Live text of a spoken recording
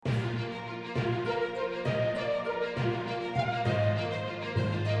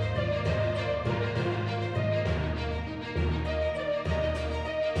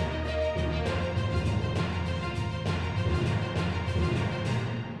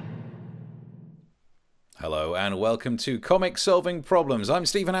Hello and welcome to Comic Solving Problems. I'm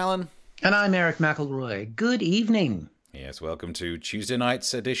Stephen Allen. And I'm Eric McElroy. Good evening. Yes, welcome to Tuesday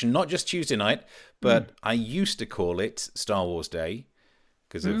night's edition. Not just Tuesday night, but I used to call it Star Wars Day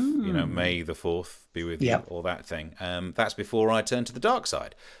because of, May the 4th, be with you, all that thing. That's before I turned to the dark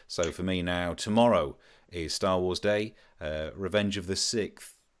side. So for me now, tomorrow is Star Wars Day, Revenge of the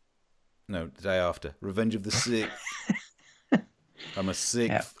 6th. No, the day after. Revenge of the 6th. I'm a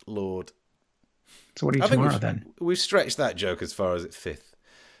 6th Lord. So what are you tomorrow then? We've stretched that joke as far as it's 5th.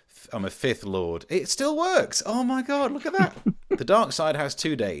 I'm a 5th Lord. It still works. Oh my God, look at that. The dark side has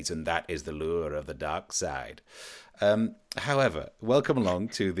 2 days, and that is the lure of the dark side. However, welcome along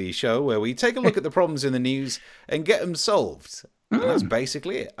to the show where we take a look at the problems in the news and get them solved. And that's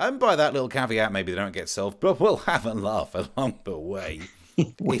basically it. And by that little caveat, maybe they don't get solved, but we'll have a laugh along the way.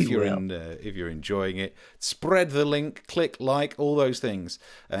 If you're enjoying it, spread the link, click like, all those things,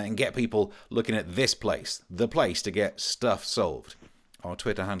 and get people looking at this place, the place to get stuff solved. Our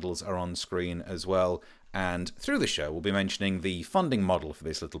Twitter handles are on screen as well, and through the show we'll be mentioning the funding model for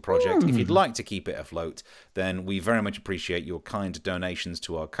this little project. If you'd like to keep it afloat, then we very much appreciate your kind donations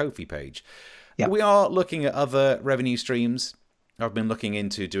to our Ko-fi page. Yep. We are looking at other revenue streams. I've been looking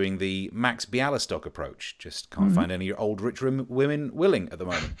into doing the Max Bialystock approach. Just can't find any old rich women willing at the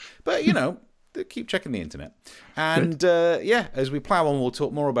moment. But, keep checking the internet. And, as we plow on, we'll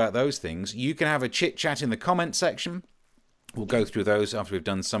talk more about those things. You can have a chit-chat in the comment section. We'll go through those after we've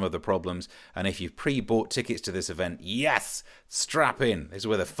done some of the problems. And if you've pre-bought tickets to this event, yes, strap in. This is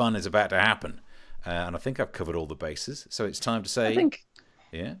where the fun is about to happen. And I think I've covered all the bases. So it's time to say...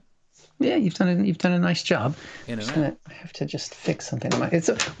 Yeah, you've done a nice job. I have to just fix something.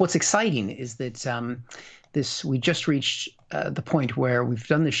 What's exciting is that we just reached the point where we've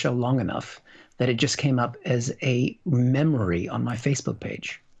done this show long enough that it just came up as a memory on my Facebook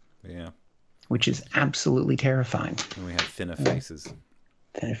page. Yeah, which is absolutely terrifying. And we had thinner faces.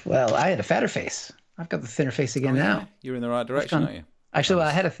 Well, I had a fatter face. I've got the thinner face again now. You're in the right direction, aren't you? Actually,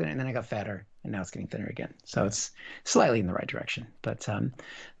 I had a thinner, and then I got fatter, and now it's getting thinner again. So it's slightly in the right direction. But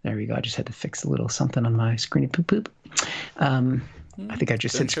there we go. I just had to fix a little something on my screen. Poop poop. I think I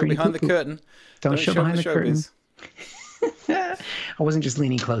just said screen behind the curtain. Don't show behind the curtain. I wasn't just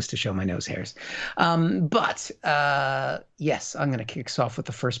leaning close to show my nose hairs. But yes, I'm going to kick us off with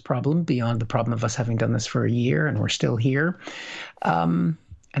the first problem beyond the problem of us having done this for a year, and we're still here.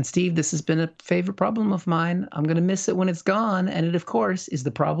 And Steve, this has been a favorite problem of mine. I'm going to miss it when it's gone. And it, of course, is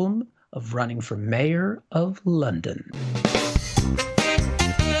the problem of running for mayor of London.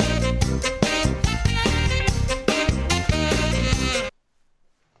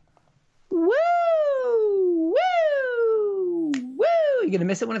 Woo! Woo! Woo! You're going to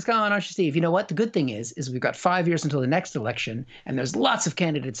miss it when it's gone, aren't you, Steve? You know what? The good thing is we've got 5 years until the next election, and there's lots of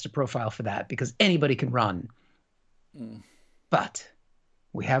candidates to profile for that because anybody can run. But...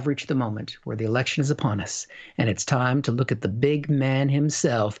 we have reached the moment where the election is upon us, and it's time to look at the big man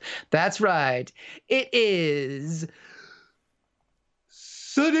himself. That's right. It is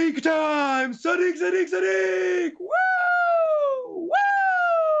Sadiq time! Sadiq, Sadiq, Sadiq! Woo!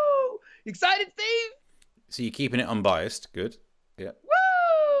 Woo! Excited, Steve? So you're keeping it unbiased. Good. Yeah.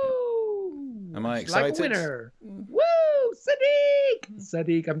 Woo! Am I excited? Like a winner. Woo! Sadiq!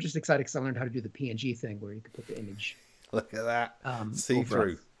 Sadiq, I'm just excited because I learned how to do the PNG thing where you can put the image... Look at that.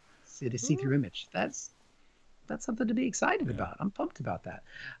 See-through. The see-through image. That's something to be excited about. I'm pumped about that.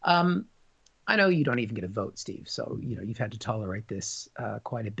 I know you don't even get a vote, Steve, so you've had to tolerate this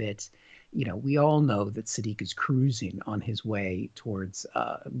quite a bit. We all know that Sadiq is cruising on his way towards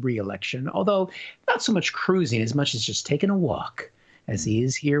re-election, although not so much cruising as much as just taking a walk, as he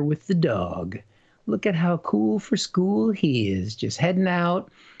is here with the dog. Look at how cool for school he is, just heading out,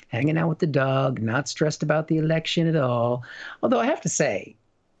 hanging out with the dog, not stressed about the election at all. Although I have to say,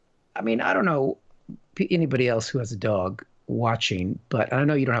 I don't know anybody else who has a dog watching, but I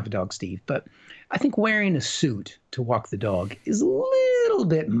know you don't have a dog, Steve, but I think wearing a suit to walk the dog is a little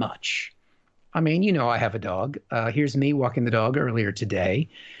bit much. I have a dog. Here's me walking the dog earlier today.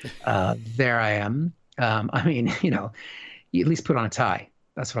 There I am. You at least put on a tie.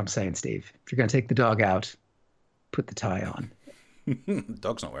 That's what I'm saying, Steve. If you're going to take the dog out, put the tie on.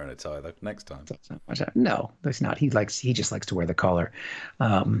 Dog's not wearing a tie though. Next time. No, there's not. He just likes to wear the collar.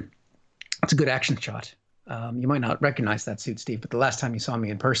 It's a good action shot. You might not recognize that suit, Steve, but the last time you saw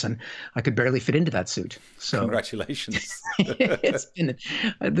me in person, I could barely fit into that suit. So congratulations. This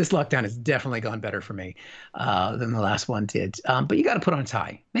lockdown has definitely gone better for me than the last one did. But you got to put on a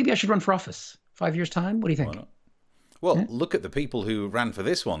tie. Maybe I should run for office. 5 years time. What do you think? Well, look at the people who ran for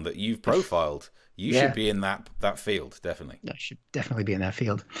this one that you've profiled. You should be in that field, definitely. I should definitely be in that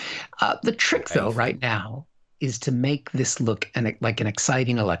field. The trick, though, right now is to make this look like an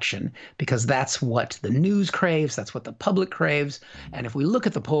exciting election, because that's what the news craves, that's what the public craves. And if we look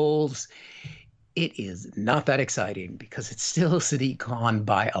at the polls, it is not that exciting, because it's still Sadiq Khan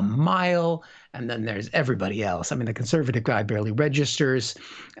by a mile. And then there's everybody else. I mean, the conservative guy barely registers.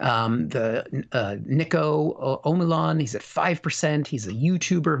 Nico Omilan, he's at 5%. He's a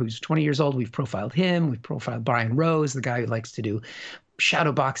YouTuber who's 20 years old. We've profiled him. We've profiled Brian Rose, the guy who likes to do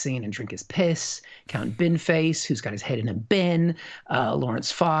shadow boxing and drink his piss. Count Binface, who's got his head in a bin. Lawrence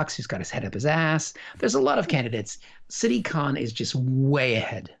Fox, who's got his head up his ass. There's a lot of candidates. Sadiq Khan is just way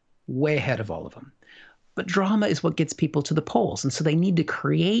ahead of all of them. But drama is what gets people to the polls. And so they need to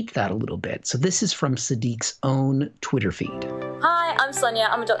create that a little bit. So this is from Sadiq's own Twitter feed. Hi, I'm Sonia.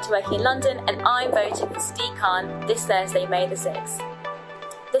 I'm a doctor working in London, and I'm voting for Sadiq Khan this Thursday, May the 6th.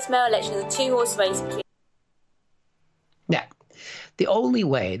 This mayoral election is a two-horse race between... Yeah. The only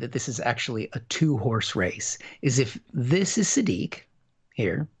way that this is actually a two-horse race is if this is Sadiq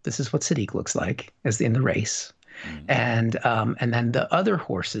here. This is what Sadiq looks like as in the race. And then the other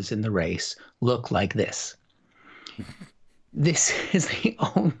horses in the race look like this. This is the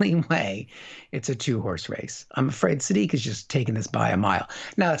only way it's a two-horse race. I'm afraid Sadiq is just taking this by a mile.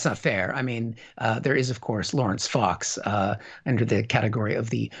 Now, that's not fair. I mean, there is, of course, Lawrence Fox under the category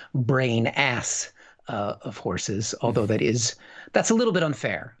of the brain ass of horses, although that's a little bit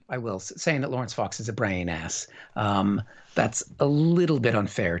unfair, I will. Saying that Lawrence Fox is a brain ass, that's a little bit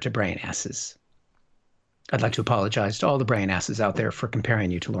unfair to brain asses. I'd like to apologize to all the brain asses out there for comparing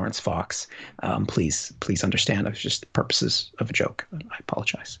you to Lawrence Fox. Please understand. It was just the purposes of a joke. I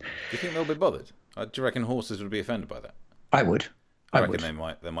apologize. Do you think they'll be bothered? Do you reckon horses would be offended by that? I would. I reckon they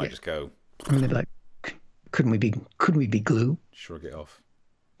might just go. I mean, they'd be like, couldn't we be glue? Shrug it off.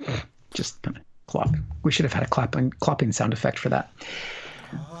 Just kind of clop. We should have had a clapping sound effect for that.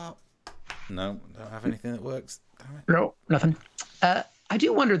 No, don't have anything that works. Damn it. No, nothing. I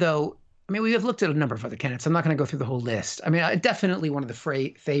do wonder, though. I mean, we have looked at a number of other candidates. I'm not going to go through the whole list. I mean, definitely one of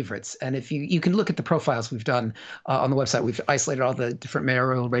the favorites. And if you can look at the profiles we've done on the website, we've isolated all the different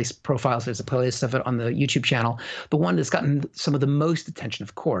mayoral race profiles. There's a playlist of it on the YouTube channel. The one that's gotten some of the most attention,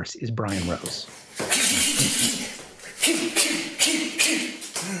 of course, is Brian Rose.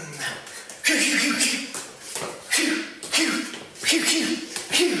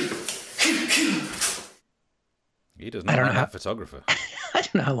 He does not have a photographer. I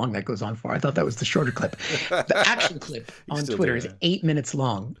don't know how long that goes on for. I thought that was the shorter clip. The actual clip on Twitter is 8 minutes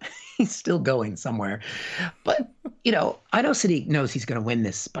long. He's still going somewhere. But, I know Sadiq knows he's going to win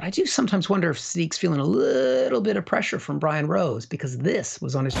this, but I do sometimes wonder if Sadiq's feeling a little bit of pressure from Brian Rose, because this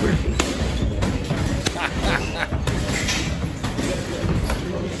was on his Twitter feed.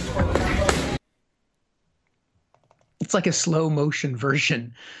 It's like a slow motion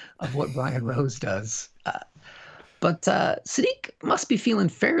version of what Brian Rose does. But Sadiq must be feeling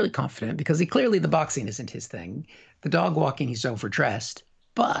fairly confident, because the boxing isn't his thing. The dog walking, he's overdressed.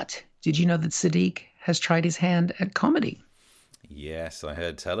 But did you know that Sadiq has tried his hand at comedy? Yes, I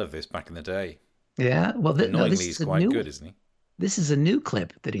heard tell of this back in the day. Yeah, well, annoyingly, he's quite good, isn't he? This is a new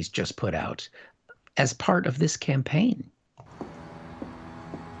clip that he's just put out as part of this campaign.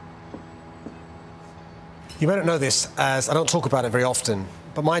 You may not know this, as I don't talk about it very often,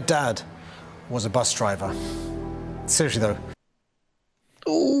 but my dad was a bus driver. Seriously, though.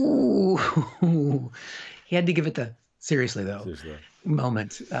 Ooh. He had to give it the seriously, though,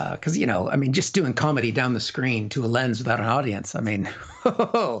 moment. Because, just doing comedy down the screen to a lens without an audience. I mean,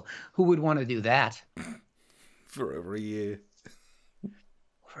 who would want to do that? For over a year.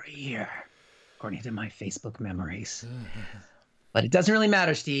 For a year, according to my Facebook memories. But it doesn't really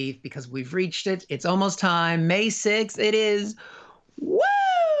matter, Steve, because we've reached it. It's almost time. May 6th, it is. Woo!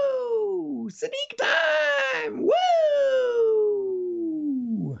 Sadiq time! Woo!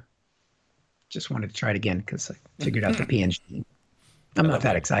 Just wanted to try it again because I figured out the PNG. I'm not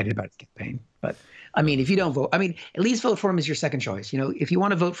that excited about his campaign. But, I mean, if you don't vote, at least vote for him as your second choice. If you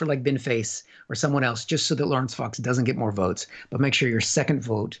want to vote for, like, Binface or someone else, just so that Lawrence Fox doesn't get more votes, but make sure your second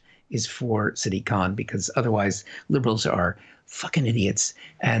vote is for Sadiq Khan, because otherwise liberals are fucking idiots,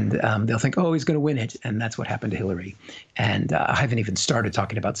 and they'll think, oh, he's going to win it, and that's what happened to Hillary. And I haven't even started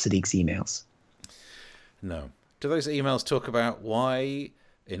talking about Sadiq's emails. No. Do those emails talk about why,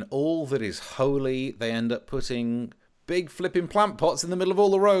 in all that is holy, they end up putting big flipping plant pots in the middle of all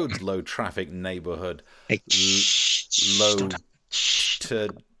the roads? Low traffic neighborhood. Hey,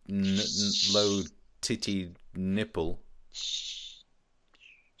 low titty nipple. It's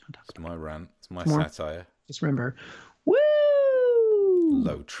my rant. It's my satire. Just remember,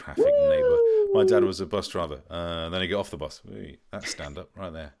 Low traffic neighbour. My dad was a bus driver. Then he got off the bus. That's stand up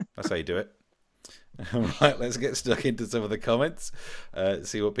right there. That's how you do it. Right, let's get stuck into some of the comments.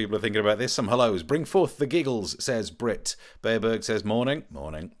 See what people are thinking about this. Some hellos. Bring forth the giggles, says Britt. Bearberg says morning.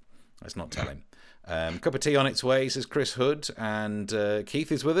 Morning. Let's not tell him. Cup of tea on its way, says Chris Hood. And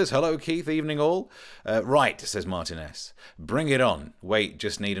Keith is with us. Hello, Keith. Evening all. Right, says Martin S. Bring it on. Wait,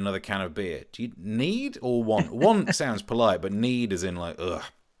 just need another can of beer. Do you need or want? Want sounds polite, but need is in like, ugh.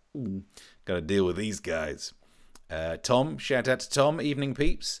 Got to deal with these guys. Tom, shout out to Tom. Evening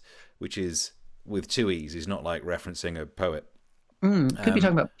peeps, which is with two E's. He's not like referencing a poet. Could be talking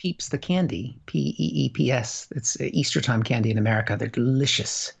about Peeps the candy. Peeps. It's Easter time candy in America. They're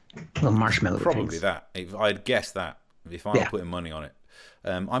delicious. Little marshmallow Probably things. that. I'd guess that if I were putting money on it.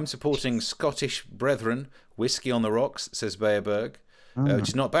 I'm supporting Scottish Brethren. Whiskey on the rocks, says Bearberg. Which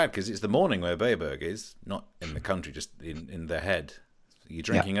is not bad because it's the morning where Bearberg is. Not in the country, just in their head. You're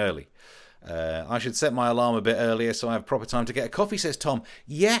drinking early. I should set my alarm a bit earlier so I have proper time to get a coffee, says Tom.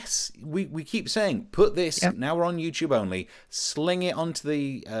 Yes, we keep saying, put this, now we're on YouTube only, sling it onto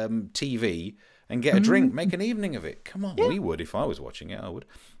the TV and get a drink, make an evening of it. Come on, we would if I was watching it, I would.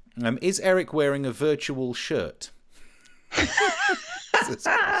 Is Eric wearing a virtual shirt?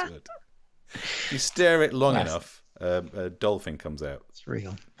 You stare at it long enough, a dolphin comes out. It's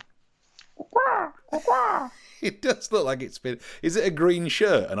real. It does look like it's been... Is it a green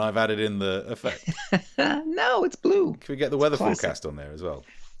shirt and I've added in the effect? No, it's blue. Can we get the weather forecast on there as well?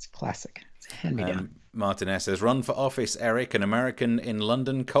 It's classic. It's hand-me-down. Martin S. says, run for office, Eric, an American in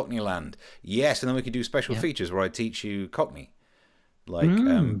London, Cockneyland. Yes, and then we could do special features where I teach you Cockney.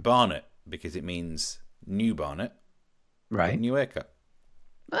 Like Barnet, because it means new Barnet. Right. New haircut.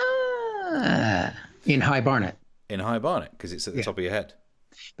 In High Barnet. In High Barnet, because it's at the top of your head.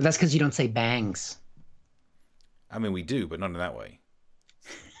 But that's because you don't say bangs. I mean, we do, but not in that way.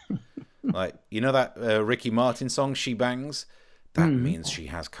 Like, you know that Ricky Martin song, She Bangs? That means she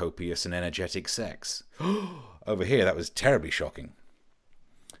has copious and energetic sex. Over here, that was terribly shocking.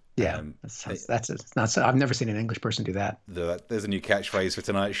 Yeah, I've never seen an English person do that. There's a new catchphrase for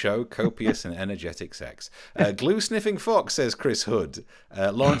tonight's show: copious and energetic sex. Glue sniffing fox, says Chris Hood.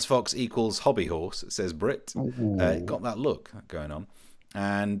 Lawrence Fox equals hobby horse, says Britt. Got that look going on.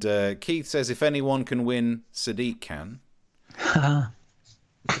 And Keith says, if anyone can win, Sadiq can.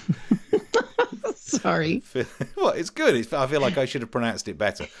 Sorry. Well, it's good. I feel like I should have pronounced it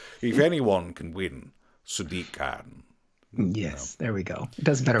better. If anyone can win, Sadiq can. Yes, there we go. It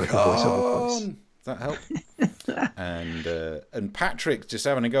does better with the voiceover voice. Does that help? And Patrick just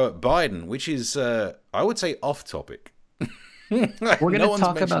having a go at Biden, which is, I would say, off topic. We're going to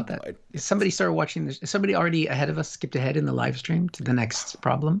talk about that. If somebody started watching this, somebody already ahead of us skipped ahead in the live stream to the next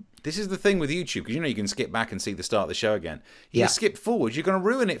problem. This is the thing with YouTube, because you can skip back and see the start of the show again. You skip forward, you're going to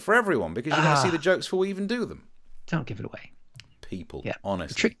ruin it for everyone because you're going to see the jokes before we even do them. Don't give it away. People,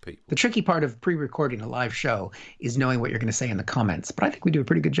 honestly, people. The tricky part of pre-recording a live show is knowing what you're going to say in the comments, but I think we do a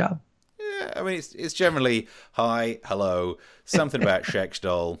pretty good job. Yeah, I mean, it's generally hi, hello, something about Shex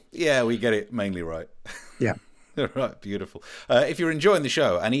doll. Yeah, we get it mainly right. Yeah. Right, beautiful. If you're enjoying the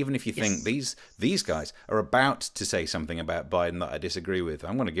show, and even if you think these guys are about to say something about Biden that I disagree with,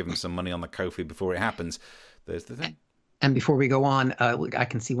 I'm going to give them some money on the Ko-fi before it happens. There's the thing. And before we go on, I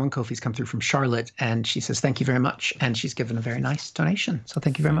can see one Ko-fi's come through from Charlotte, and she says, thank you very much. And she's given a very nice donation. So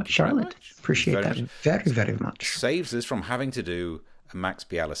thank you very much, Charlotte. Appreciate that very, very much. Saves us from having to do a Max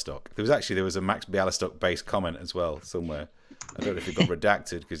Bialystock. There was a Max Bialystock-based comment as well somewhere. I don't know if it got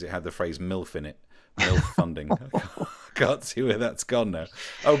redacted because it had the phrase MILF in it. MILF funding. I can't see where that's gone now.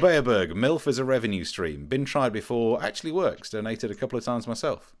 Oh, Bearberg, MILF is a revenue stream. Been tried before, actually works. Donated a couple of times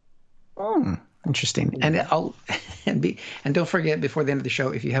myself. Interesting. And and don't forget, before the end of the show,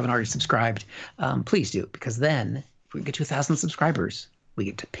 if you haven't already subscribed, please do, because then if we get to 1,000 subscribers, we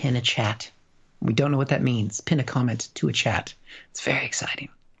get to pin a chat. We don't know what that means. Pin a comment to a chat. It's very exciting.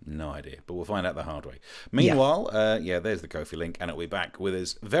 No idea, but we'll find out the hard way. Meanwhile, there's the Ko-fi link, and it'll be back with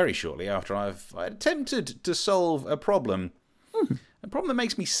us very shortly after I've attempted to solve a problem. A problem that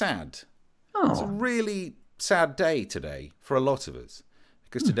makes me sad. It's a really sad day today for a lot of us,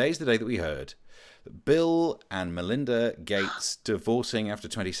 because today's the day that we heard that Bill and Melinda Gates divorcing after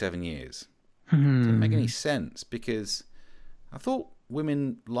 27 years. Doesn't make any sense, because I thought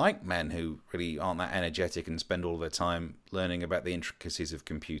women like men who really aren't that energetic and spend all their time learning about the intricacies of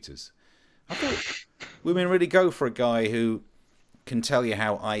computers. I thought women really go for a guy who can tell you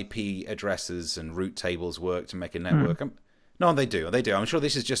how IP addresses and route tables work to make a network. No, they do. I'm sure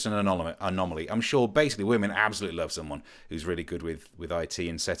this is just an anomaly. I'm sure basically women absolutely love someone who's really good with IT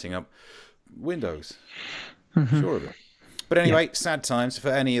and setting up Windows. Sure of it. But anyway, sad times for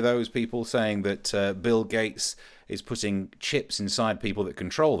any of those people saying that Bill Gates is putting chips inside people that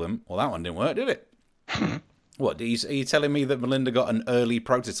control them. Well, that one didn't work, did it? What, are you telling me that Melinda got an early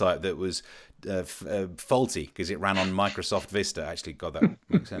prototype that was faulty because it ran on Microsoft Vista? Actually, God, that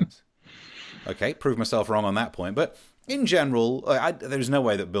makes sense. Okay, proved myself wrong on that point. But in general, there's no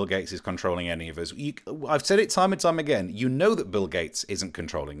way that Bill Gates is controlling any of us. I've said it time and time again. You know that Bill Gates isn't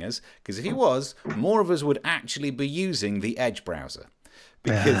controlling us, because if he was, more of us would actually be using the Edge browser.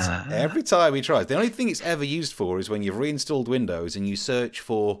 Because every time he tries, the only thing it's ever used for is when you've reinstalled Windows and you search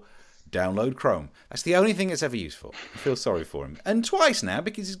for download Chrome. That's the only thing it's ever used for. I feel sorry for him. And twice now,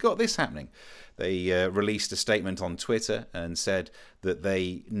 because he's got this happening. They released a statement on Twitter and said that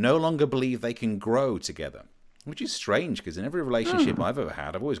they no longer believe they can grow together. Which is strange, because in every relationship I've ever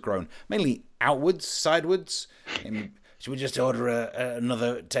had, I've always grown mainly outwards, sidewards. Should we just order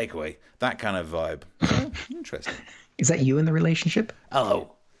another takeaway? That kind of vibe. So, interesting. Is that you in the relationship?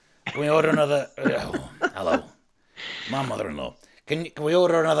 Hello. Can we order another? Hello. My mother-in-law. Can we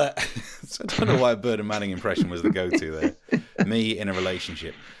order another? So I don't know why a Bird and Manning impression was the go-to there. Me in a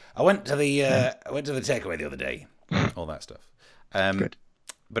relationship. I went to the takeaway the other day. All that stuff. Good.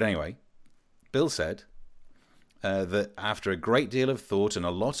 But anyway, Bill said that after a great deal of thought and a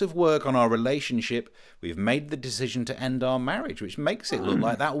lot of work on our relationship, we've made the decision to end our marriage, which makes it look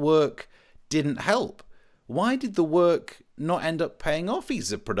like that work didn't help. Why did the work not end up paying off?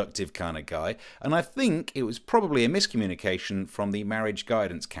 He's a productive kind of guy. And I think it was probably a miscommunication from the marriage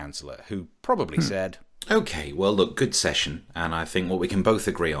guidance counsellor, who probably said, okay, well, look, good session. And I think what we can both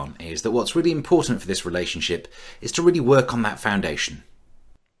agree on is that what's really important for this relationship is to really work on that foundation.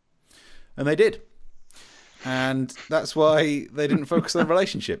 And they did. And that's why they didn't focus on the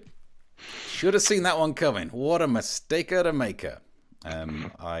relationship. Should have seen that one coming. What a mistake-er to maker.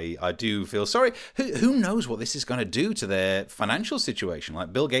 I do feel sorry. Who knows what this is going to do to their financial situation?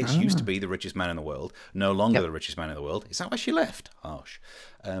 Like, Bill Gates used to be the richest man in the world, no longer the richest man in the world. Is that why she left? Harsh.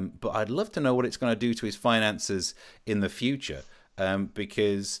 But I'd love to know what it's going to do to his finances in the future,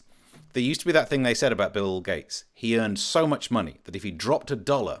 because there used to be that thing they said about Bill Gates. He earned so much money that if he dropped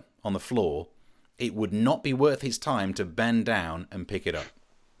 $1 on the floor, it would not be worth his time to bend down and pick it up.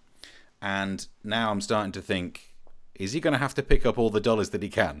 And now I'm starting to think, is he going to have to pick up all the dollars that he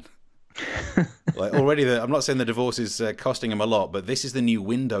can? Like, already, I'm not saying the divorce is costing him a lot, but this is the new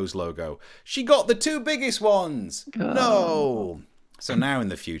Windows logo. She got the 2 biggest ones. Oh. No. So now in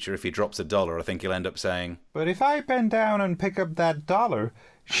the future, if he drops $1, I think he'll end up saying, but if I bend down and pick up that $1,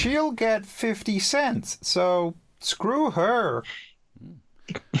 she'll get 50 cents. So screw her.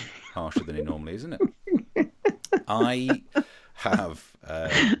 Harsher than he normally is, isn't it? I've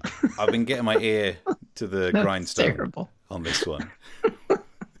been getting my ear to the grindstone on this one.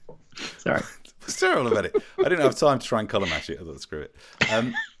 Sorry. What's terrible about it? I didn't have time to try and colour match it. I thought, screw it.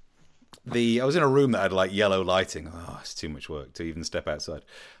 I was in a room that had like yellow lighting. Oh, it's too much work to even step outside.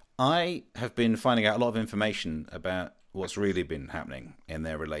 I have been finding out a lot of information about what's really been happening in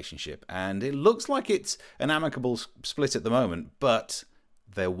their relationship, and it looks like it's an amicable split at the moment, but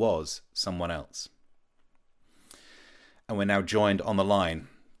there was someone else. And we're now joined on the line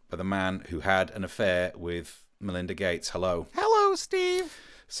by the man who had an affair with Melinda Gates. Hello. Hello, Steve.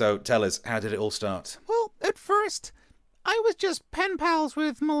 So tell us, how did it all start? Well, at first, I was just pen pals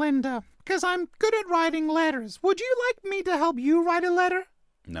with Melinda, because I'm good at writing letters. Would you like me to help you write a letter?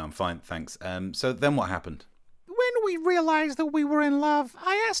 No, I'm fine, thanks. So then what happened? When we realized that we were in love,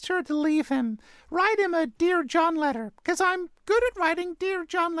 I asked her to leave him, write him a Dear John letter, because I'm good at writing Dear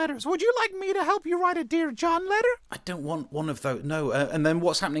John letters. Would you like me to help you write a Dear John letter? I don't want one of those. No, and then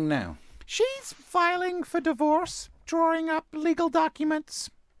what's happening now? She's filing for divorce, drawing up legal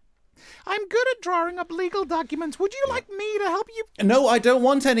documents. I'm good at drawing up legal documents. Would you like me to help you? No, I don't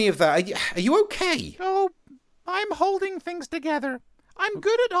want any of that. Are you okay? Oh, I'm holding things together. I'm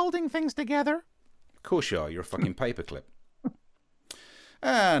good at holding things together. Of course you are. You're a fucking paperclip.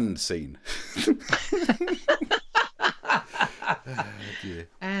 And scene. Oh, dear.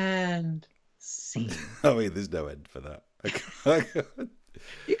 And scene. I mean, there's no end for that.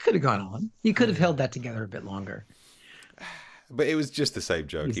 You could have gone on. You could have held that together a bit longer. But it was just the same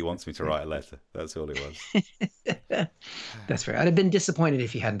joke. He wants me to write a letter. That's all it was. That's fair. I'd have been disappointed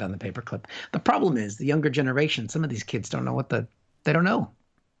if you hadn't done the paperclip. The problem is the younger generation, some of these kids don't know they don't know.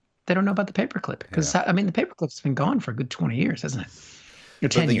 They don't know about the paperclip. Because, I mean, the paperclip's been gone for a good 20 years, hasn't it? Or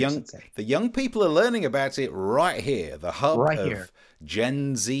 10 years, I'd say. The young people are learning about it right here. The hub of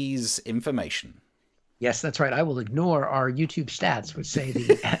Gen Z's information. Yes, that's right. I will ignore our YouTube stats, which say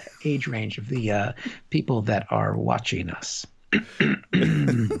the age range of the people that are watching us.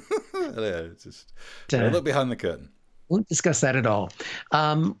 Just look behind the curtain. Won't discuss that at all.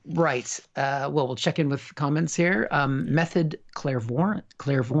 Right. Well, we'll check in with comments here. Method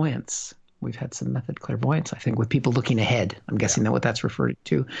clairvoyance. We've had some method clairvoyance, I think, with people looking ahead. I'm guessing that what that's referred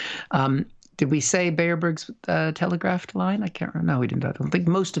to. Did we say Bayerberg's telegraphed line? I can't remember. No, we didn't. I don't think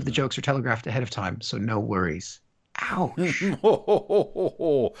most of the jokes are telegraphed ahead of time, so no worries. Ouch.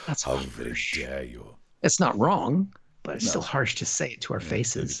 That's how very dare you. It's not wrong, but it's still harsh to say it to our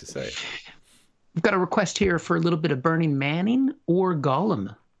faces. To say. We've got a request here for a little bit of Burning Manning or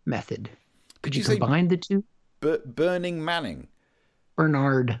Gollum method. Could you combine the two? Burning Manning.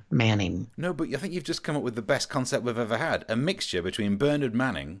 Bernard Manning. No, but I think you've just come up with the best concept we've ever had. A mixture between Bernard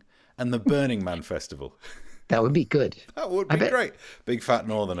Manning and the Burning Man Festival. That would be good. That would be great. Big fat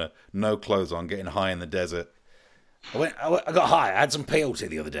northerner, no clothes on, getting high in the desert. I got high. I had some peyote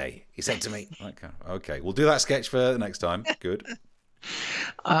the other day. He said to me, okay, we'll do that sketch for the next time. Good.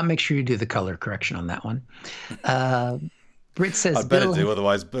 Make sure you do the color correction on that one. Brit says I'd better do,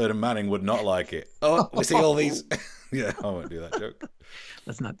 otherwise Bernard Manning would not like it. Oh, we see all these. Yeah, I won't do that joke.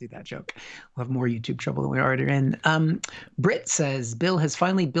 Let's not do that joke. We'll have more YouTube trouble than we already are in. Brit says Bill has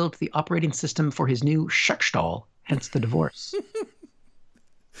finally built the operating system for his new Schuckstall, hence the divorce.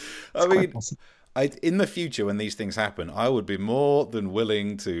 I mean, in the future, when these things happen, I would be more than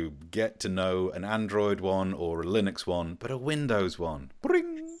willing to get to know an Android one or a Linux one, but a Windows one.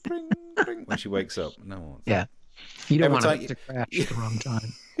 Bring, bring, bring. When she wakes up. No. Yeah. You don't want it to crash at the wrong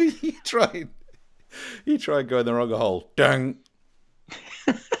time. You try going the wrong hole. Dang.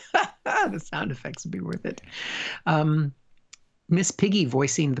 The sound effects would be worth it. Miss Piggy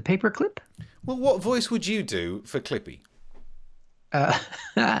voicing the paperclip. Well, what voice would you do for Clippy?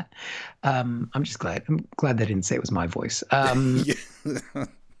 I'm just glad. I'm glad they didn't say it was my voice.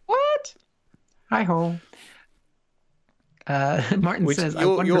 What? Hi ho. Martin says, yeah,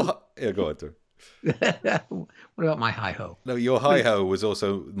 go on, sir. What about my hi ho? No, your hi ho was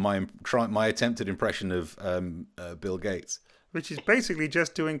also my attempted impression of Bill Gates, which is basically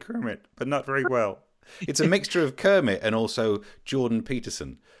just doing Kermit, but not very well. It's a mixture of Kermit and also Jordan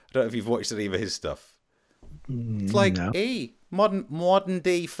Peterson. I don't know if you've watched any of his stuff. It's like, modern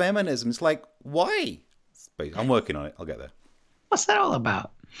day feminism. It's like, why? I'm working on it. I'll get there. What's that all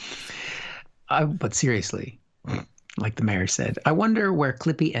about? But seriously, like the mayor said, I wonder where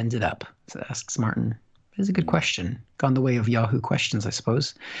Clippy ended up, asks Martin. It's a good question. Gone the way of Yahoo questions, I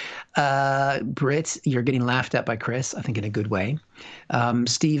suppose. Britt, you're getting laughed at by Chris, I think in a good way.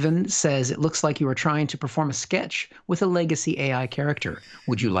 Steven says, it looks like you are trying to perform a sketch with a legacy AI character.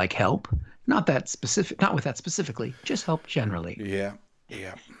 Would you like help? Not with that specifically, just help generally. Yeah.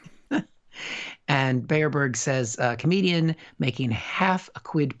 And Bayerberg says, comedian making half a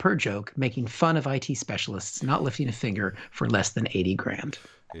quid per joke, making fun of IT specialists, not lifting a finger for less than 80 grand.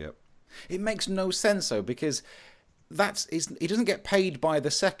 Yep. It makes no sense, though, because he doesn't get paid by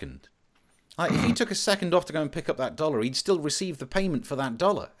the second. Like, if he took a second off to go and pick up that dollar, he'd still receive the payment for that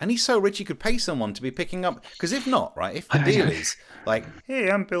dollar. And he's so rich he could pay someone to be picking up. Because if not, right, if the deal is like,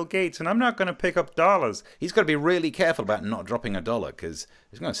 hey, I'm Bill Gates and I'm not going to pick up dollars, he's got to be really careful about not dropping a dollar because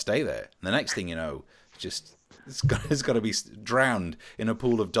it's going to stay there. And the next thing you know, it's got to be drowned in a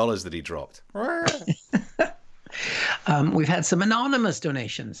pool of dollars that he dropped. We've had some anonymous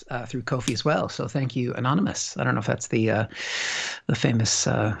donations through Ko-fi as well. So thank you, Anonymous. I don't know if that's the famous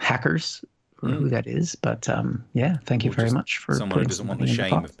hackers or who that is, but yeah, thank you very much for someone who doesn't want the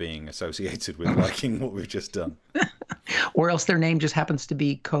shame of being associated with liking what we've just done. Or else their name just happens to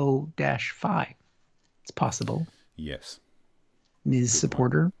be Co-Fi. It's possible. Yes. Ms.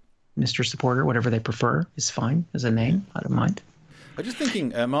 Supporter, Mr. Supporter, whatever they prefer is fine as a name. I don't mind. I'm just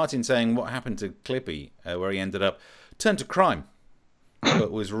thinking, Martin saying what happened to Clippy, where he ended up, turned to crime,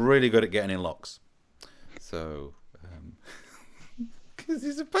 but was really good at getting in locks. So, because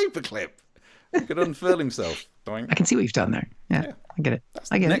he's a paperclip. He could unfurl himself. I can see what you've done there. Yeah. I get it.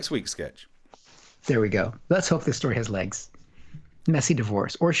 That's next week's sketch. There we go. Let's hope this story has legs. Messy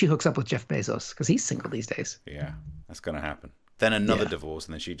divorce. Or she hooks up with Jeff Bezos, because he's single these days. Yeah, that's going to happen. Then another divorce,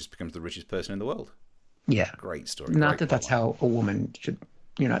 and then she just becomes the richest person in the world. Yeah. Great story. Not that that's how a woman should,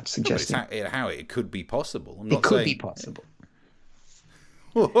 you're not suggesting. No, it's how it could be possible. I'm not it could be possible.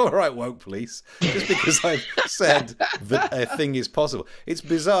 All right, woke police. Just because I've said that a thing is possible. It's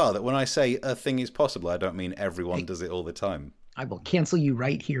bizarre that when I say a thing is possible, I don't mean everyone does it all the time. I will cancel you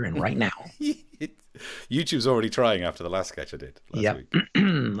right here and right now. YouTube's already trying after the last sketch I did last week.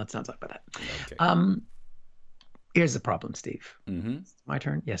 Let's not talk about that. Okay. Here's the problem, Steve. Mm-hmm. My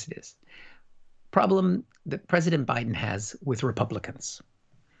turn? Yes, it is. Problem that President Biden has with Republicans.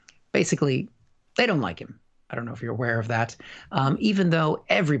 Basically, they don't like him. I don't know if you're aware of that, even though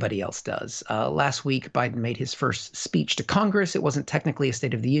everybody else does. Last week, Biden made his first speech to Congress. It wasn't technically a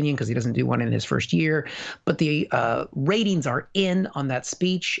State of the Union because he doesn't do one in his first year, but the ratings are in on that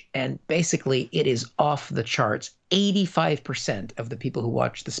speech, and basically it is off the charts. 85% of the people who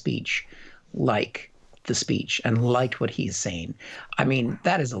watch the speech like the speech and liked what he's saying. I mean,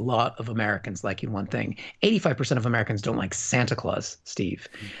 that is a lot of Americans liking one thing. 85% of Americans don't like Santa Claus, Steve.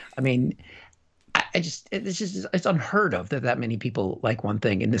 I mean, it's unheard of that many people like one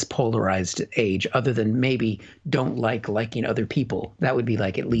thing in this polarized age, other than maybe don't like liking other people. That would be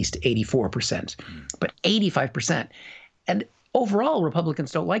like at least 84%, but 85%. And overall,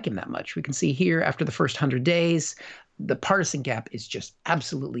 Republicans don't like him that much. We can see here after the first 100 days, the partisan gap is just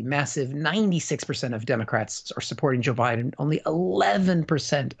absolutely massive. 96% of Democrats are supporting Joe Biden. Only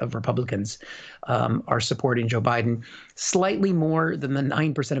 11% of Republicans are supporting Joe Biden, slightly more than the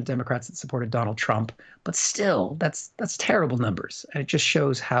 9% of Democrats that supported Donald Trump. But still, that's terrible numbers. And it just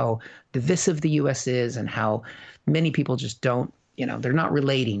shows how divisive the U.S. is and how many people just don't, they're not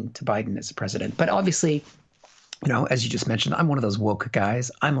relating to Biden as a president. But obviously, as you just mentioned, I'm one of those woke guys.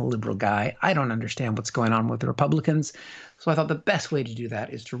 I'm a liberal guy. I don't understand what's going on with the Republicans. So I thought the best way to do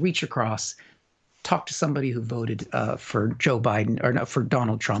that is to reach across, talk to somebody who voted for Joe Biden, or no, for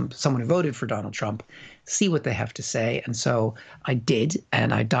Donald Trump, someone who voted for Donald Trump, see what they have to say. And so I did,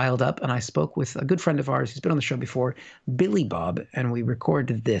 and I dialed up and I spoke with a good friend of ours who's been on the show before, Billy Bob, and we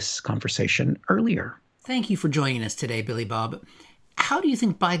recorded this conversation earlier. Thank you for joining us today, Billy Bob. How do you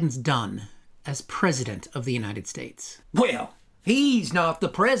think Biden's done as president of the United States? Well, he's not the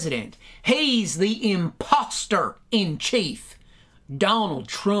president. He's the imposter in chief. Donald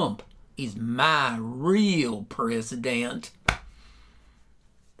Trump is my real president.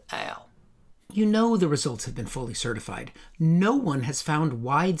 Ow. You know the results have been fully certified. No one has found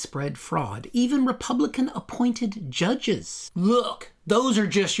widespread fraud, even Republican-appointed judges. Look, those are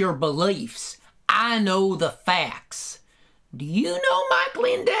just your beliefs. I know the facts. Do you know Mike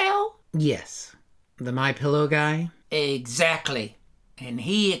Lindell? Yes. The MyPillow guy? Exactly. And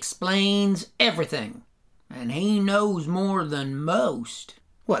he explains everything. And he knows more than most.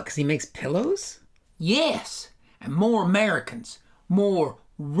 What, because he makes pillows? Yes. And more Americans, more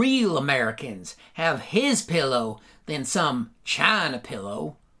real Americans, have his pillow than some China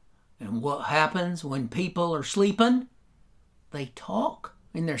pillow. And what happens when people are sleeping? They talk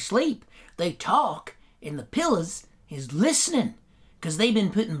in their sleep. They talk, and the pillows is listening. Because they've been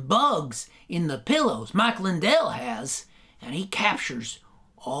putting bugs in the pillows. Mike Lindell has, and he captures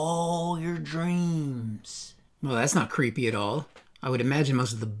all your dreams. Well, that's not creepy at all. I would imagine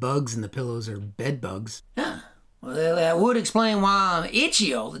most of the bugs in the pillows are bed bugs. Huh. Well, that would explain why I'm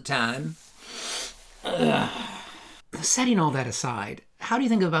itchy all the time. Setting all that aside, how do you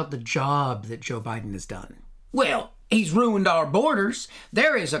think about the job that Joe Biden has done? Well, he's ruined our borders.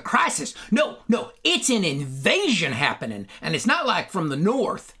 There is a crisis. No, it's an invasion happening. And it's not like from the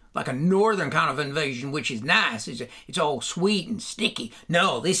north, like a northern kind of invasion, which is nice. It's all sweet and sticky.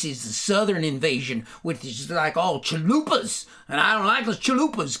 No, this is the southern invasion, which is like all chalupas. And I don't like those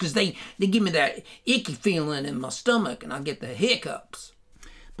chalupas because they give me that icky feeling in my stomach and I get the hiccups.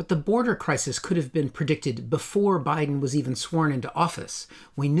 But the border crisis could have been predicted before Biden was even sworn into office.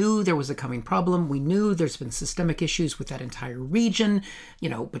 We knew there was a coming problem. We knew there's been systemic issues with that entire region,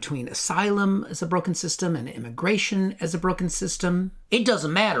 between asylum as a broken system and immigration as a broken system. It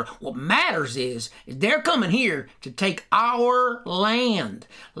doesn't matter. What matters is they're coming here to take our land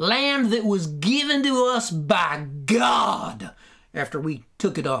that was given to us by God after we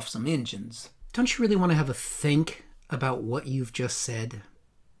took it off some engines. Don't you really want to have a think about what you've just said?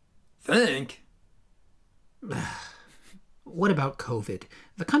 Think? What about COVID?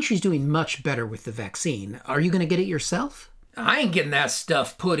 The country's doing much better with the vaccine. Are you going to get it yourself? I ain't getting that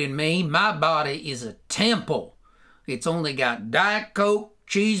stuff put in me. My body is a temple. It's only got Diet Coke,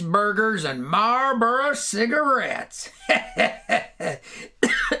 cheeseburgers, and Marlboro cigarettes.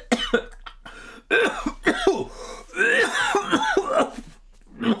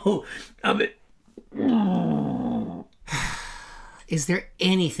 Is there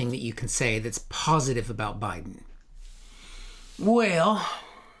anything that you can say that's positive about Biden? Well,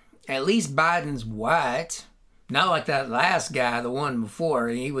 at least Biden's white. Not like that last guy, the one before.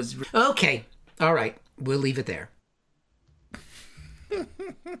 He was... Okay, all right. We'll leave it there.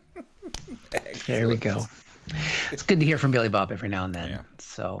 There we go. It's good to hear from Billy Bob every now and then. Yeah.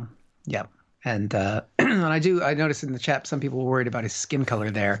 So, yeah. And I noticed in the chat, some people were worried about his skin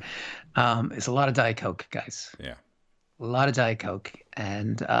color there. It's a lot of Diet Coke, guys. Yeah. A lot of Diet Coke,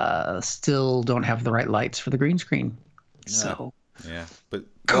 and still don't have the right lights for the green screen. No. So, yeah, but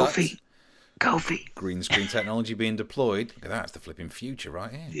Kofi. Kofi. Green screen technology being deployed. Look at that. That's the flipping future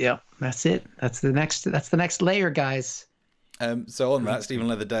right here. Yep, that's it. That's the next layer, guys. So on that, Stephen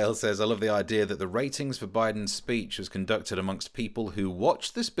Leatherdale says, I love the idea that the ratings for Biden's speech was conducted amongst people who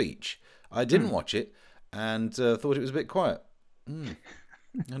watched the speech. I didn't watch it and thought it was a bit quiet.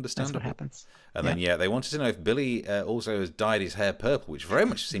 Understandable. That's what happens. And then, they wanted to know if Billy also has dyed his hair purple, which very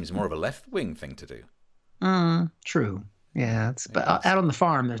much seems more of a left-wing thing to do. True. Yeah, but out on the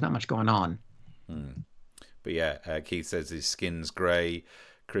farm, there's not much going on. But Keith says his skin's grey.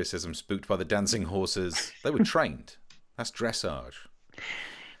 Chris says, I'm spooked by the dancing horses. They were trained. That's dressage.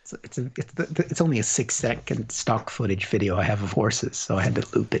 It's only a 6-second stock footage video I have of horses, so I had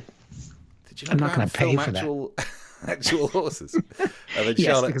to loop it. Did you I'm not going to pay for that. Actual horses.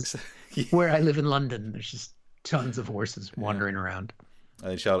 Yes, because where I live in London, there's just tons of horses wandering around.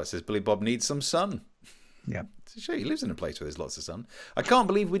 And then Charlotte says, Billy Bob needs some sun. Yeah. It's a shame. He lives in a place where there's lots of sun. I can't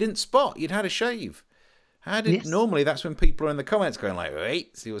believe we didn't spot you'd had a shave. Normally that's when people are in the comments going like,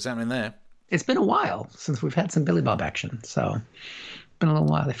 wait, see what's happening there. It's been a while since we've had some Billy Bob action, so it's been a little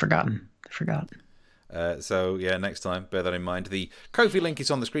while. They forgot. Next time, bear that in mind. The Ko-fi link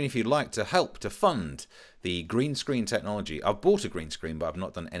is on the screen if you'd like to help to fund the green screen technology. I've bought a green screen, but I've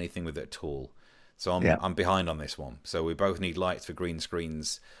not done anything with it at all. So I'm behind on this one. So we both need lights for green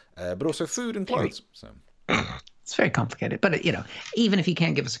screens, but also food and clothes. So it's very complicated. But, even if you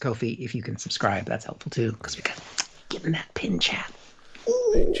can't give us a Ko-fi, if you can subscribe, that's helpful too, because we got getting that pin chat.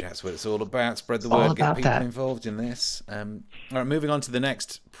 Pin chat's what it's all about. Spread the word, get people involved in this. All right, moving on to the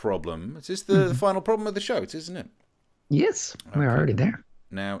next problem. Is this the final problem of the show, isn't it? Yes, we're already there.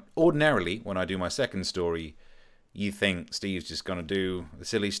 Now, ordinarily, when I do my second story, you think Steve's just going to do the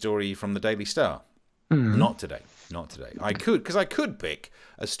silly story from the Daily Star. Not today. I could pick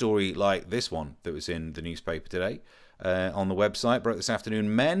a story like this one that was in the newspaper today on the website, broke this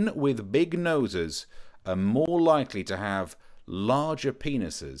afternoon. Men with big noses are more likely to have larger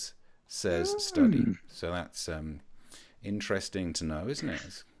penises, says study. So that's interesting to know, isn't it?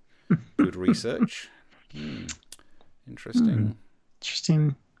 It's good research. Interesting.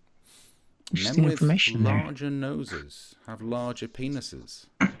 Interesting Men with information larger noses have larger penises.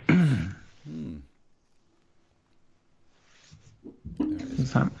 There it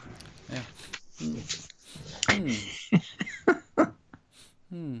is. Yeah.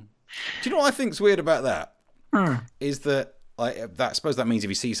 Do you know what I think's weird about that? Is that I suppose that means if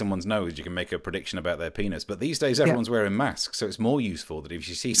you see someone's nose, you can make a prediction about their penis. But these days, everyone's wearing masks, so it's more useful that if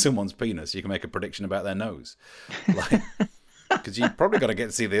you see someone's penis, you can make a prediction about their nose. Because you've probably got to get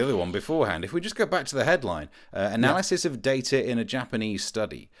to see the other one beforehand. If we just go back to the headline, analysis of data in a Japanese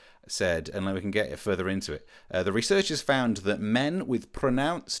study said, and then we can get further into it, the researchers found that men with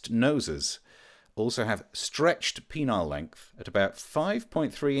pronounced noses also have stretched penile length at about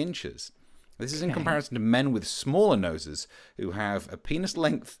 5.3 inches. This is in comparison to men with smaller noses who have a penis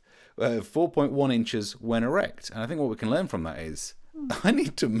length of 4.1 inches when erect. And I think what we can learn from that is, I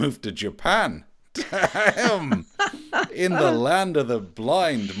need to move to Japan. Damn! In the land of the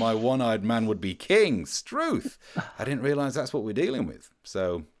blind, my one-eyed man would be king. Struth! I didn't realise that's what we're dealing with.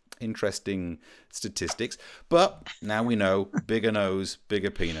 So, interesting statistics. But now we know, bigger nose, bigger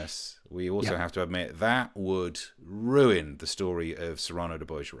penis. We also have to admit that would ruin the story of Cyrano de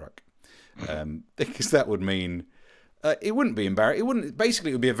Bergerac. Because that would mean it wouldn't be embarrassing.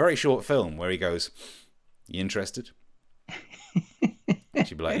 Basically, it would be a very short film where he goes, "You interested?"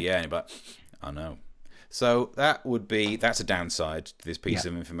 She'd be like, "Yeah," and he'd be like, "I know." So that's a downside to this piece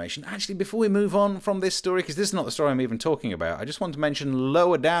of information. Actually, before we move on from this story, because this is not the story I'm even talking about, I just want to mention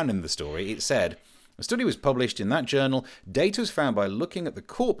lower down in the story, it said, a study was published in that journal. Data was found by looking at the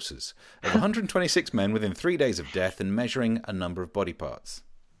corpses of 126 men within 3 days of death and measuring a number of body parts.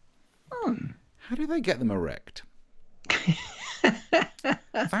 How do they get them erect?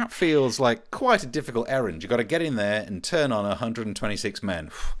 That feels like quite a difficult errand. You've got to get in there and turn on 126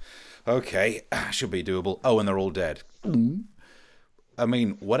 men. Okay, should be doable. Oh, and they're all dead. I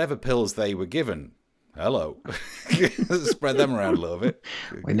mean, whatever pills they were given, hello. Spread them around a little bit.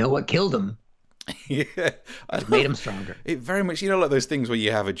 We know what killed them. Yeah, it made them stronger. It very much, like those things where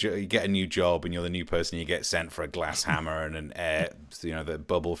you you get a new job and you're the new person, you get sent for a glass hammer and an air, the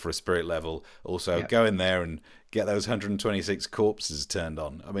bubble for a spirit level. Also, go in there and get those 126 corpses turned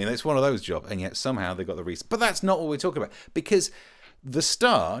on. I mean, it's one of those jobs, and yet somehow they got the reason. But that's not what we're talking about, because the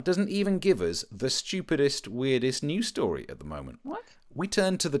Star doesn't even give us the stupidest, weirdest news story at the moment. What? We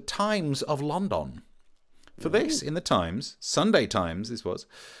turn to the Times of London. For this, in the Times, Sunday Times, this was,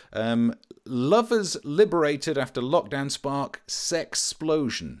 lovers liberated after lockdown spark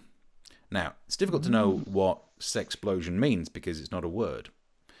sexplosion. Now, it's difficult to know what sexplosion means because it's not a word.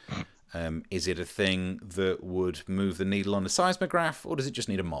 Is it a thing that would move the needle on a seismograph, or does it just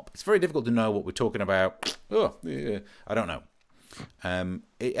need a mop? It's very difficult to know what we're talking about. Oh, yeah, I don't know. And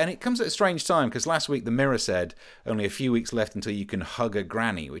it comes at a strange time, because last week the Mirror said only a few weeks left until you can hug a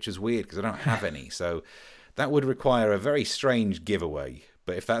granny, which is weird because I don't have any. So that would require a very strange giveaway.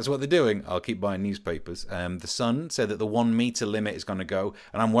 But if that's what they're doing, I'll keep buying newspapers. The Sun said that the 1 meter limit is going to go,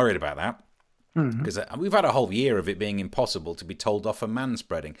 and I'm worried about that. Because we've had a whole year of it being impossible to be told off for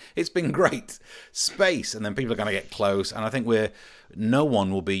manspreading. It's been great. Space, and then people are going to get close, and I think no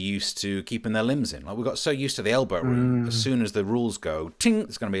one will be used to keeping their limbs in. Like, we got so used to the elbow room. As soon as the rules go, ting,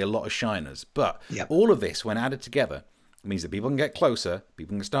 there's going to be a lot of shiners. But all of this, when added together, means that people can get closer,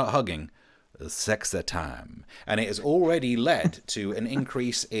 people can start hugging. Sexa time. And it has already led to an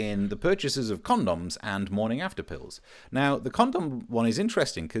increase in the purchases of condoms and morning after pills. Now, the condom one is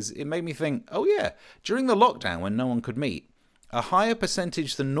interesting because it made me think, oh yeah, during the lockdown when no one could meet, a higher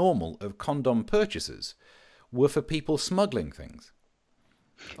percentage than normal of condom purchases were for people smuggling things.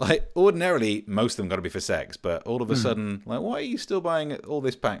 Like, ordinarily, most of them got to be for sex, but all of a sudden, like, why are you still buying all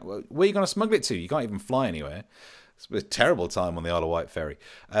this pack? Where are you going to smuggle it to? You can't even fly anywhere. It's a terrible time on the Isle of Wight ferry.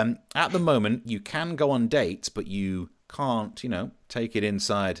 At the moment, you can go on dates, but you can't, take it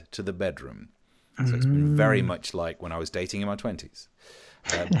inside to the bedroom. So it's been very much like when I was dating in my 20s.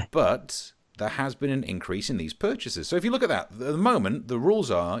 But there has been an increase in these purchases. So if you look at that, at the moment, the rules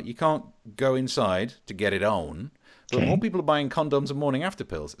are you can't go inside to get it on, but more people are buying condoms and morning after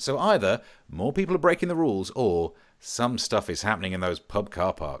pills. So either more people are breaking the rules or some stuff is happening in those pub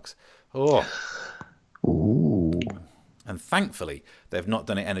car parks. Oh. Ooh. And thankfully, they've not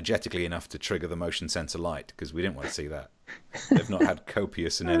done it energetically enough to trigger the motion sensor light, because we didn't want to see that. They've not had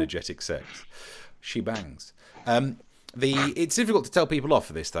copious and energetic sex. She bangs. It's difficult to tell people off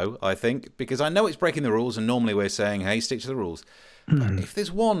for this, though, I think, because I know it's breaking the rules, and normally we're saying, hey, stick to the rules. But if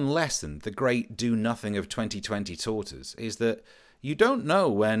there's one lesson the great do-nothing of 2020 taught us, is that you don't know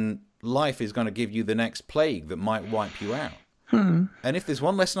when life is going to give you the next plague that might wipe you out. And if there's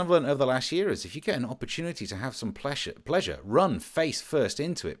one lesson I've learned over the last year is if you get an opportunity to have some pleasure, run face first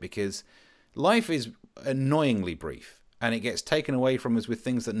into it, because life is annoyingly brief and it gets taken away from us with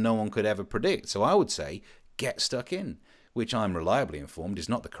things that no one could ever predict. So I would say get stuck in, which I'm reliably informed is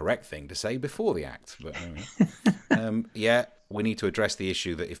not the correct thing to say before the act. But anyway. We need to address the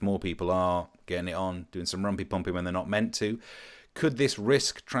issue that if more people are getting it on, doing some rumpy pumping when they're not meant to, could this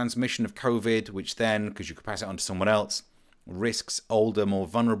risk transmission of COVID, which then, because you could pass it on to someone else, risks older, more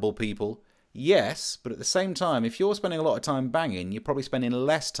vulnerable people? Yes, but at the same time, if you're spending a lot of time banging, you're probably spending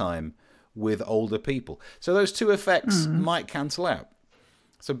less time with older people. So those two effects might cancel out.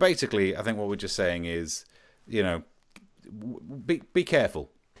 So basically, I think what we're just saying is, be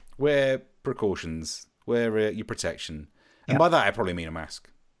careful. Wear precautions. Wear your protection. And by that, I probably mean a mask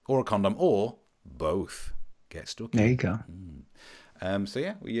or a condom or both. Get stuck in. There you go.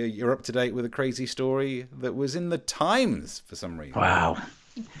 So you're up to date with a crazy story that was in the Times for some reason. Wow.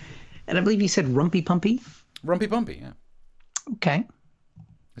 And I believe you said Rumpy Pumpy? Rumpy Pumpy, yeah. Okay.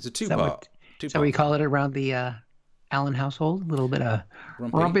 It's a two-part. Is that what you call it around the Allen household? A little bit of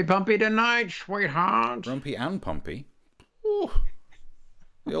Rumpy Pumpy tonight, sweetheart. Rumpy and Pumpy. Ooh.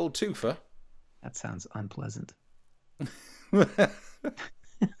 The old twofer. That sounds unpleasant.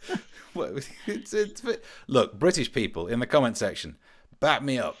 Look, British people in the comment section, back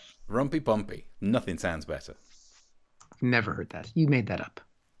me up. Rumpy Pumpy. Nothing sounds better. Never heard that. You made that up.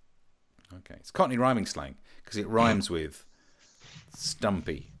 Okay. It's Cockney rhyming slang because it rhymes with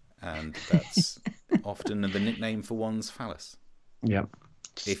stumpy, and that's often the nickname for one's phallus. Yep.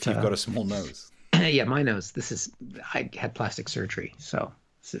 If you've got a small nose. Yeah, my nose. I had plastic surgery, so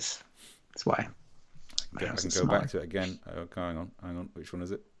that's why. I can go back to it again. Oh, hang on. Which one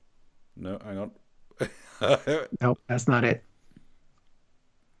is it? No, hang on. Nope, that's not it.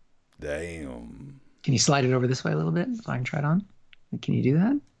 Damn. Can you slide it over this way a little bit so I can try it on? Can you do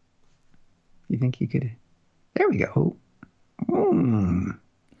that? You think you could? There we go. The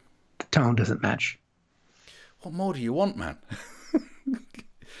tone doesn't match. What more do you want, man?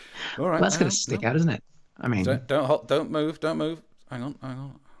 All right. Well, that's going to stick out, isn't it? I mean, don't move. Hang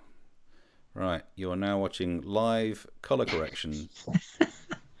on. Right, you are now watching live color correction.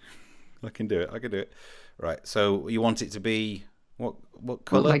 I can do it. Right, so you want it to be what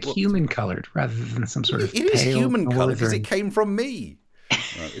color? Well, human colored rather than some sort of. It is human colored because it came from me.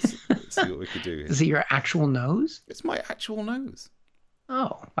 Right, let's see what we could do here. Is it your actual nose? It's my actual nose.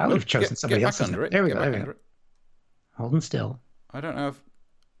 Oh, I would have chosen somebody else's. There we go. Holding still. I don't know if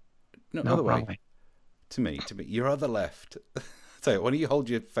other way. To me, your other left. Tell you, why don't you hold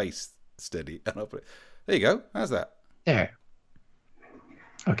your face steady and I'll put it. There you go. How's that? There.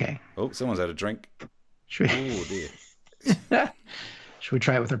 Okay. Oh, someone's had a drink. Should Oh, dear. we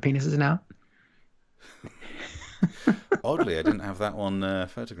try it with our penises now? Oddly, I didn't have that one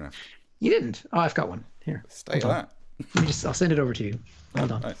photographed. You didn't? Oh, I've got one. Here. Stay hold on. that. I'll send it over to you.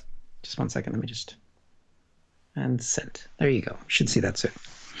 Hold on. Nice. Just 1 second. Let me just... And send. There you go. Should see that soon.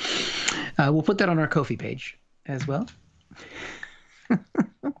 We'll put that on our Ko-fi page as well.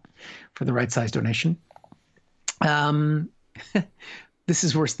 For the right size donation. This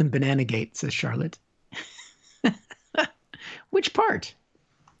is worse than Bananagate, says Charlotte. Which part?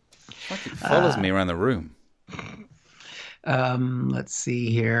 Like it follows me around the room. Let's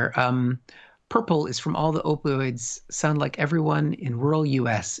see here. Purple is from all the opioids. Sound like everyone in rural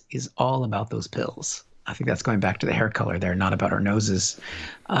U.S. is all about those pills. I think that's going back to the hair color there, not about our noses.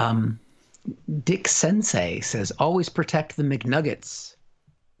 Dick Sensei says, always protect the McNuggets.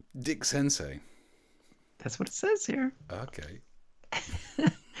 Dick Sensei. That's what it says here. Okay.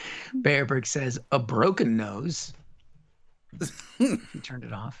 Bearberg says, a broken nose. He turned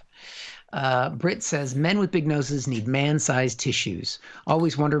it off. Britt says, men with big noses need man-sized tissues.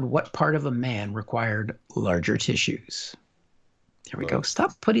 Always wondered what part of a man required larger tissues. There we go.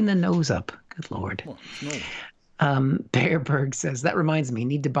 Stop putting the nose up. Good Lord. What? No. Bearberg says, that reminds me,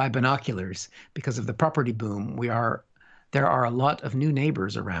 need to buy binoculars because of the property boom. There are a lot of new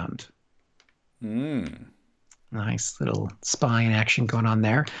neighbors around. Nice little spying action going on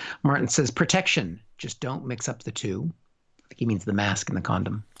there. Martin says, protection. Just don't mix up the two. I think he means the mask and the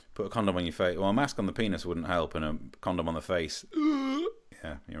condom. Put a condom on your face. Well, a mask on the penis wouldn't help, and a condom on the face.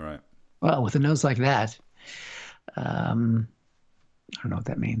 Yeah, you're right. Well, with a nose like that, I don't know what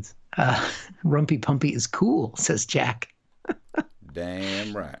that means. Rumpy Pumpy is cool, says Jack.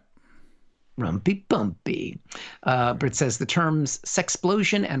 Damn right. Rumpy Pumpy. Britt says the terms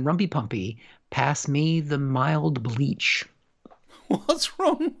sexplosion and Rumpy Pumpy pass me the mild bleach. What's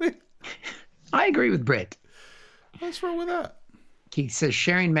wrong with... I agree with Britt. What's wrong with that? He says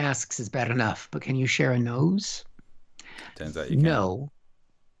sharing masks is bad enough, but can you share a nose? Turns out you can. No.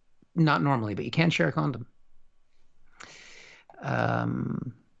 Not normally, but you can share a condom.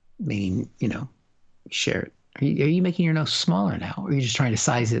 Meaning, share it. Are you making your nose smaller now? Or are you just trying to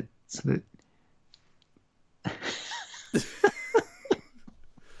size it so that...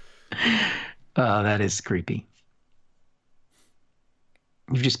 Oh, that is creepy.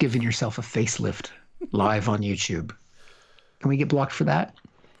 You've just given yourself a facelift live on YouTube. Can we get blocked for that?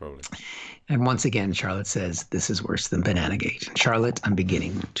 Probably. And once again, Charlotte says, this is worse than Bananagate. Charlotte, I'm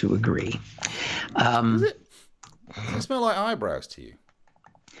beginning to agree. Does it smell like eyebrows to you?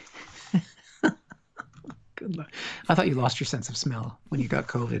 Good luck. I thought you lost your sense of smell when you got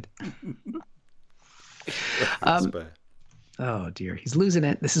COVID. Oh, dear. He's losing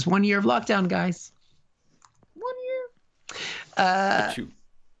it. This is 1 year of lockdown, guys. 1 year.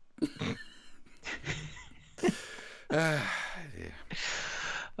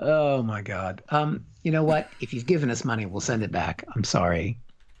 Oh, my God. You know what? If you've given us money, we'll send it back. I'm sorry.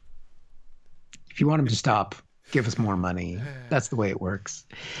 If you want him to stop, give us more money. That's the way it works.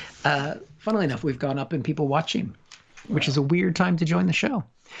 Funnily enough, we've gone up in people watching, which is a weird time to join the show.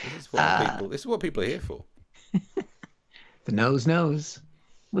 This is what people are here for. The nose knows.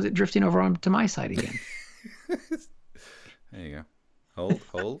 Was it drifting over onto my side again? There you go.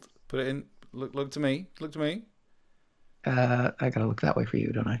 Hold. Put it in. Look to me. Look to me. I gotta look that way for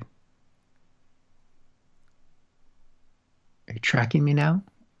you, don't I? Are you tracking me now?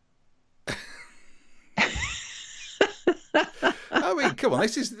 I mean, come on.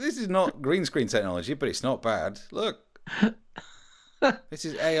 This is not green screen technology, but it's not bad. Look. This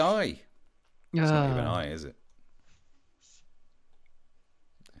is AI. It's not even AI, is it?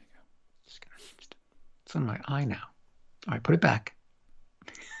 There you go. It's on my eye now. All right, put it back.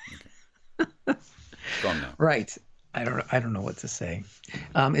 Okay. It's gone now. Right. I don't know what to say.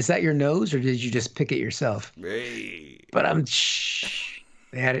 Is that your nose, or did you just pick it yourself? Hey. But he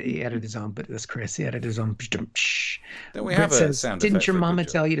added his own, but that's Chris. He added his own. Shh. Don't we have a sound Didn't effect your for a mama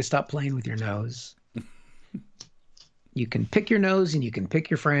good tell job? you to stop playing with your nose? You can pick your nose and you can pick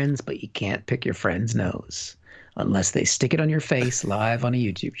your friends, but you can't pick your friend's nose unless they stick it on your face live on a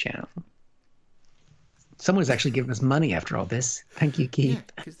YouTube channel. Someone's actually given us money after all this. Thank you, Keith. Yeah,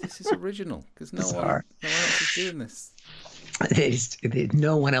 because this is original. Because no one else is doing this.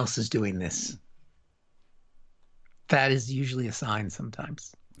 No one else is doing this. That is usually a sign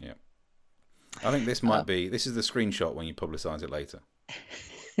sometimes. Yeah. I think this might be... This is the screenshot when you publicise it later.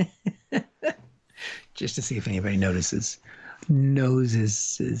 Just to see if anybody notices.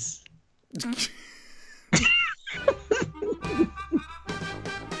 Noses.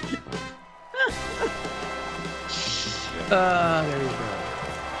 There you go.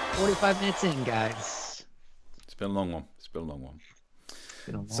 45 minutes in, guys. It's been a long one. It's been a long one. It's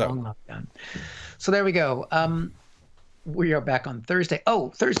been a long lockdown. So there we go. We are back on Thursday. Oh,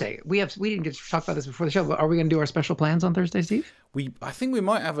 Thursday. We didn't get to talk about this before the show, but are we going to do our special plans on Thursday, Steve? I think we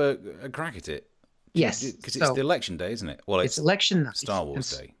might have a crack at it. Yes. Because it's the election day, isn't it? Well, it's election night. Star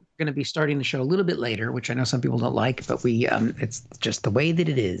Wars Day. We're going to be starting the show a little bit later, which I know some people don't like, but it's just the way that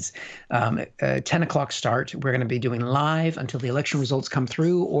it is. 10 o'clock start. We're going to be doing live until the election results come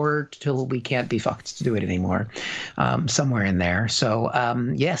through or till we can't be fucked to do it anymore, somewhere in there. So,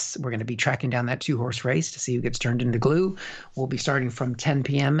 yes, we're going to be tracking down that 2-horse race to see who gets turned into glue. We'll be starting from 10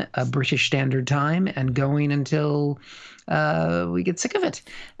 p.m. British Standard Time and going until we get sick of it.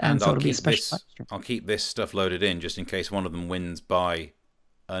 And so it'll be a special. I'll keep this stuff loaded in just in case one of them wins by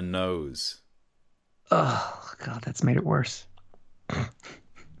a nose. Oh God, that's made it worse.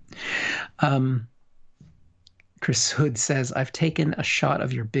 Chris Hood says, "I've taken a shot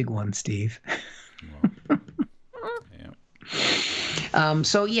of your big one, Steve." Well,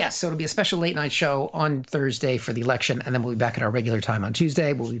 yeah. So it'll be a special late night show on Thursday for the election, and then we'll be back at our regular time on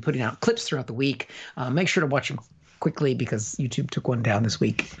Tuesday. We'll be putting out clips throughout the week. Make sure to watch them quickly because YouTube took one down this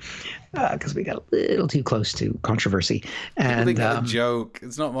week because we got a little too close to controversy. And they got a joke.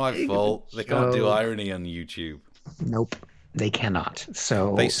 It's not my fault. They can't do irony on YouTube. Nope, they cannot.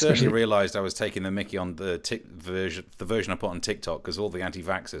 So they certainly realized I was taking the mickey on the version I put on TikTok because all the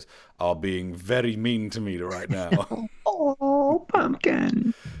anti-vaxxers are being very mean to me right now. Oh,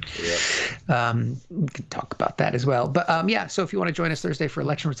 pumpkin. Yep. We can talk about that as well. But so if you want to join us Thursday for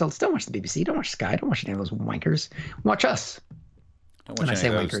election results, don't watch the BBC, don't watch Sky, don't watch any of those wankers. Watch us. When I say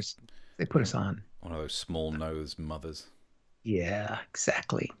wankers, they put us on. One of those small-nosed mothers. Yeah,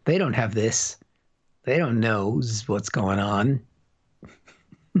 exactly. They don't have this. They don't know what's going on.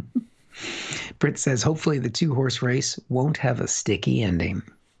 Britt says, hopefully the 2-horse race won't have a sticky ending.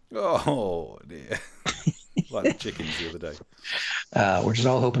 Oh, dear. Like the chickens the other day. We're just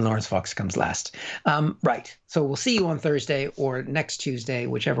all hoping Lawrence Fox comes last. Right. So we'll see you on Thursday or next Tuesday,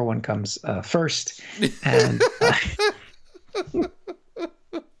 whichever one comes first. And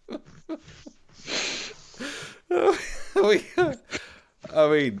I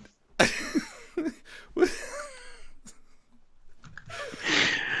mean,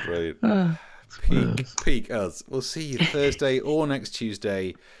 brilliant. Peak us. We'll see you Thursday or next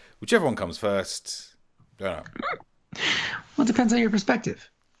Tuesday, whichever one comes first. Don't know. Well, it depends on your perspective.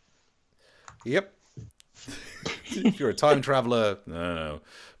 Yep. If you're a time traveler, no.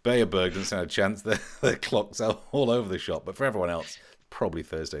 Bayerberg doesn't stand a chance. The clocks are all over the shop. But for everyone else, probably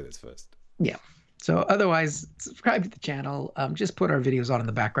Thursday that's first. Yeah. So otherwise, subscribe to the channel. Just put our videos on in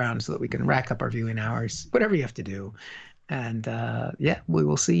the background so that we can rack up our viewing hours. Whatever you have to do. And we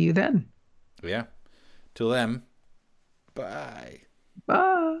will see you then. Yeah. Till then, bye.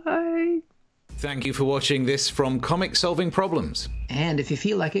 Bye. Thank you for watching this from Comic Solving Problems. And if you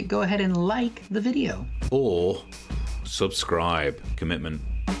feel like it, go ahead and like the video. Or subscribe. Commitment.